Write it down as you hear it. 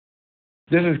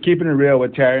This is Keeping It Real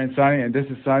with Terry and Sonny, and this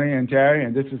is Sonny and Terry,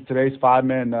 and this is today's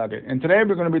 5-minute nugget. And today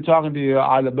we're going to be talking to you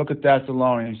out of the book of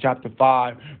Thessalonians, chapter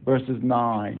 5, verses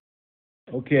 9.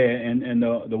 Okay, and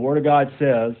the Word of God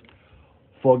says,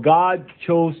 "For God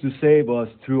chose to save us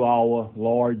through our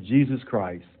Lord Jesus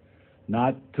Christ,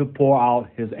 not to pour out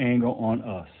His anger on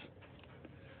us."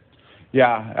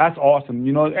 Yeah, that's awesome.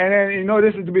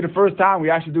 This is to be the first time we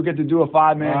actually do get to do a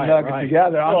 5-minute nugget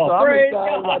together. I'm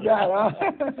excited about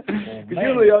that, because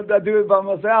usually I do it by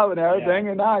myself and everything,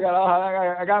 and now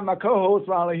I got my co-host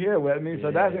finally here with me,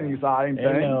 so that's an exciting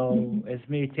thing. Hello, it's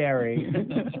me, Terry.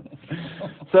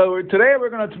 So today we're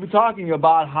going to be talking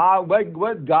about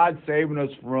what God's saving us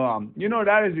from.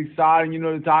 That is exciting.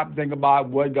 The time to think about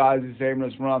what God is saving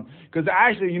us from, because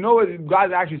actually, what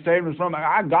God's actually saving us from?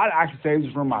 God actually saves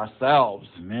us from ourselves.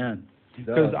 Amen.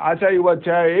 Because I tell you what,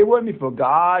 Terry, it wouldn't be for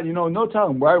God, no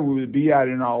telling where we would be at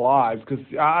in our lives. Because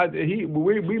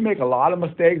we make a lot of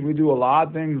mistakes, we do a lot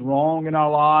of things wrong in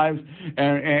our lives,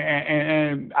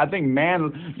 and I think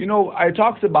it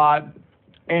talks about,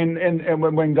 and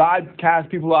when God cast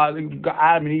people out,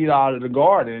 Adam and Eve out of the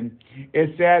garden,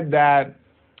 it said that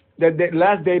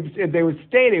lest if they would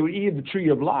stay, they would eat the tree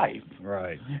of life.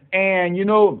 Right. And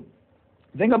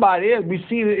the thing about it is,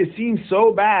 it seems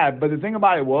so bad, but the thing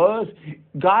about it was,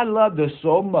 God loved us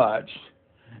so much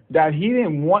that He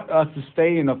didn't want us to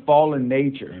stay in a fallen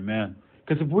nature. Amen.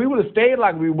 Because if we would have stayed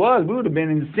like we would have been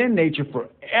in sin nature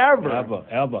forever.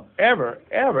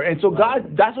 Ever. And so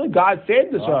that's what God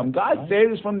saved us from. God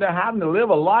saved us from having to live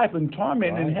a life in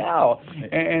torment and hell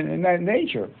and that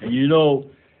nature. And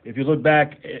if you look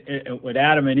back with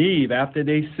Adam and Eve, after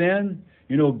they sinned,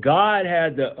 God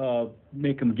had to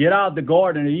make them get out of the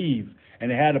Garden of Eve, and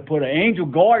they had to put an angel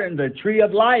guarding the tree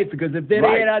of life, because if they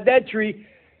ate out that tree,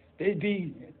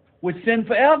 they'd would sin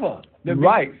forever.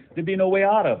 There'd be no way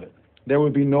out of it. There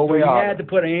would be no way out. He had to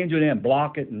put an angel there and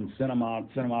block it and send them out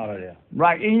of there.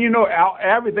 Right, and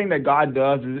everything that God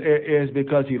does is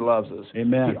because He loves us.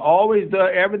 Amen. He always does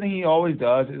everything. He always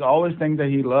does is always things that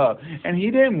He loves, and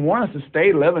He didn't want us to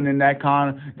stay living in that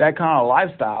kind of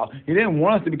lifestyle. He didn't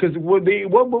want us to, because what's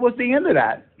the end of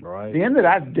that? Right. The end of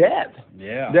that's death.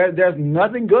 Yeah. There's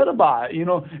nothing good about it,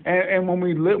 And when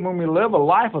we live a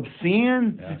life of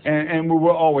sin, and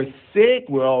we're always sick,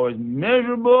 we're always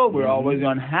miserable, we're always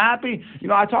unhappy.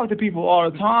 I talk to people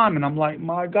all the time, and I'm like,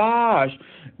 my gosh,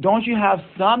 don't you have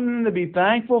something to be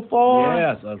thankful for?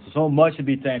 Yes, so much to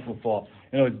be thankful for.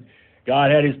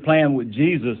 God had His plan with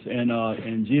Jesus,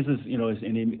 and Jesus,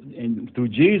 and through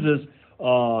Jesus,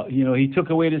 He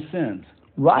took away the sins.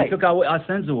 Right. He took our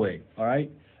sins away. All right.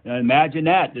 Now imagine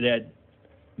that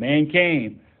man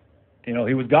came. He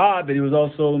was God, but He was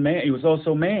also man. He was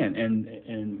also man,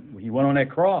 and He went on that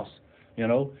cross.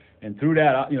 And through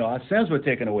that, our sins were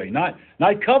taken away, not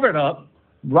covered up,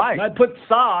 right? Not put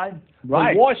aside,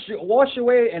 right? Wash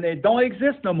away, and they don't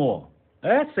exist no more.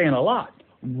 That's saying a lot.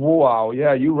 Wow,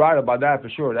 yeah, you're right about that for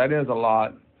sure. That is a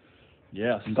lot.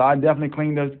 Yes. God definitely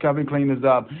cleaned us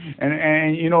up,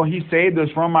 and He saved us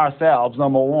from ourselves.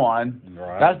 Number one,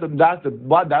 right. That's the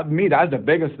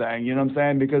biggest thing. You know what I'm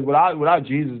saying? Because without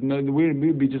Jesus,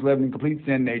 we'd be just living in complete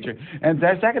sin nature. And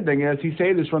that second thing is, He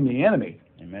saved us from the enemy.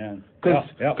 Amen.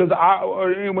 Because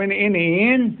when in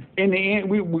the end,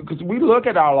 we look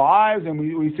at our lives and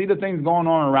we see the things going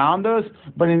on around us,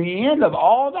 but in the end of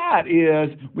all that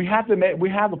is we have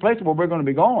a place where we're going to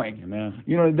be going. Amen.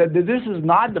 This is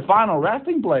not the final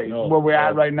resting place where we're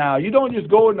at right now. You don't just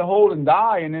go in the hole and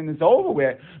die and then it's over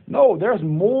with. No, there's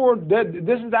more.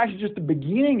 This is actually just the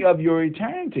beginning of your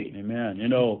eternity. Amen.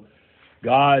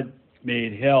 God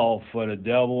made hell for the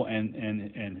devil and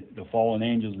the fallen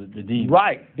angels, the demons.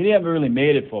 Right. He never really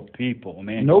made it for people,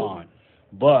 mankind. Nope.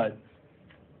 But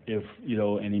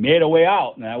and He made a way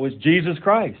out, and that was Jesus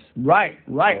Christ. Right.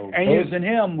 So And choosing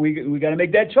Him, we got to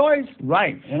make that choice.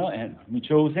 Right. And we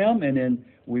chose Him, and then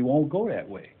we won't go that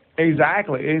way.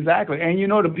 Exactly. And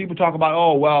the people talk about,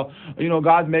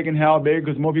 God's making hell big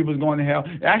because more people is going to hell.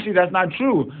 Actually, that's not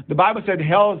true. The Bible said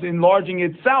hell is enlarging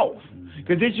itself.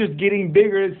 Because it's just getting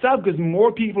bigger itself, because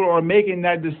more people are making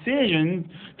that decision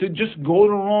to just go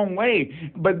the wrong way.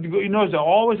 But there's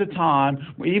always a time,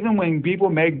 even when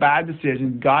people make bad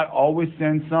decisions, God always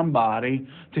sends somebody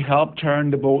to help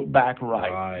turn the boat back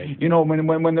right. When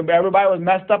everybody was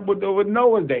messed up with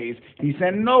Noah's days, He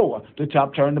sent Noah to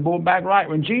help turn the boat back right.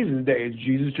 When Jesus' days,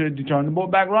 Jesus to turn the boat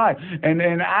back right. And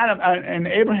Adam and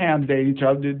Abraham's day, He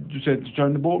tried to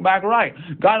turn the boat back right.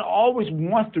 God always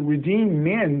wants to redeem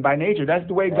men by nature. nature. That's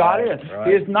the way God is.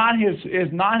 Right. It's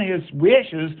not his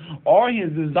wishes or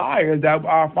his desires that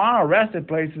our final resting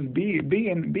places be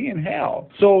in hell.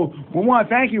 So we want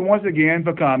to thank you once again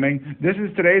for coming. This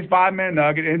is today's 5-Minute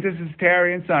Nugget, and this is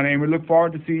Terry and Sonny, and we look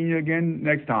forward to seeing you again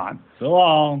next time. So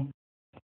long.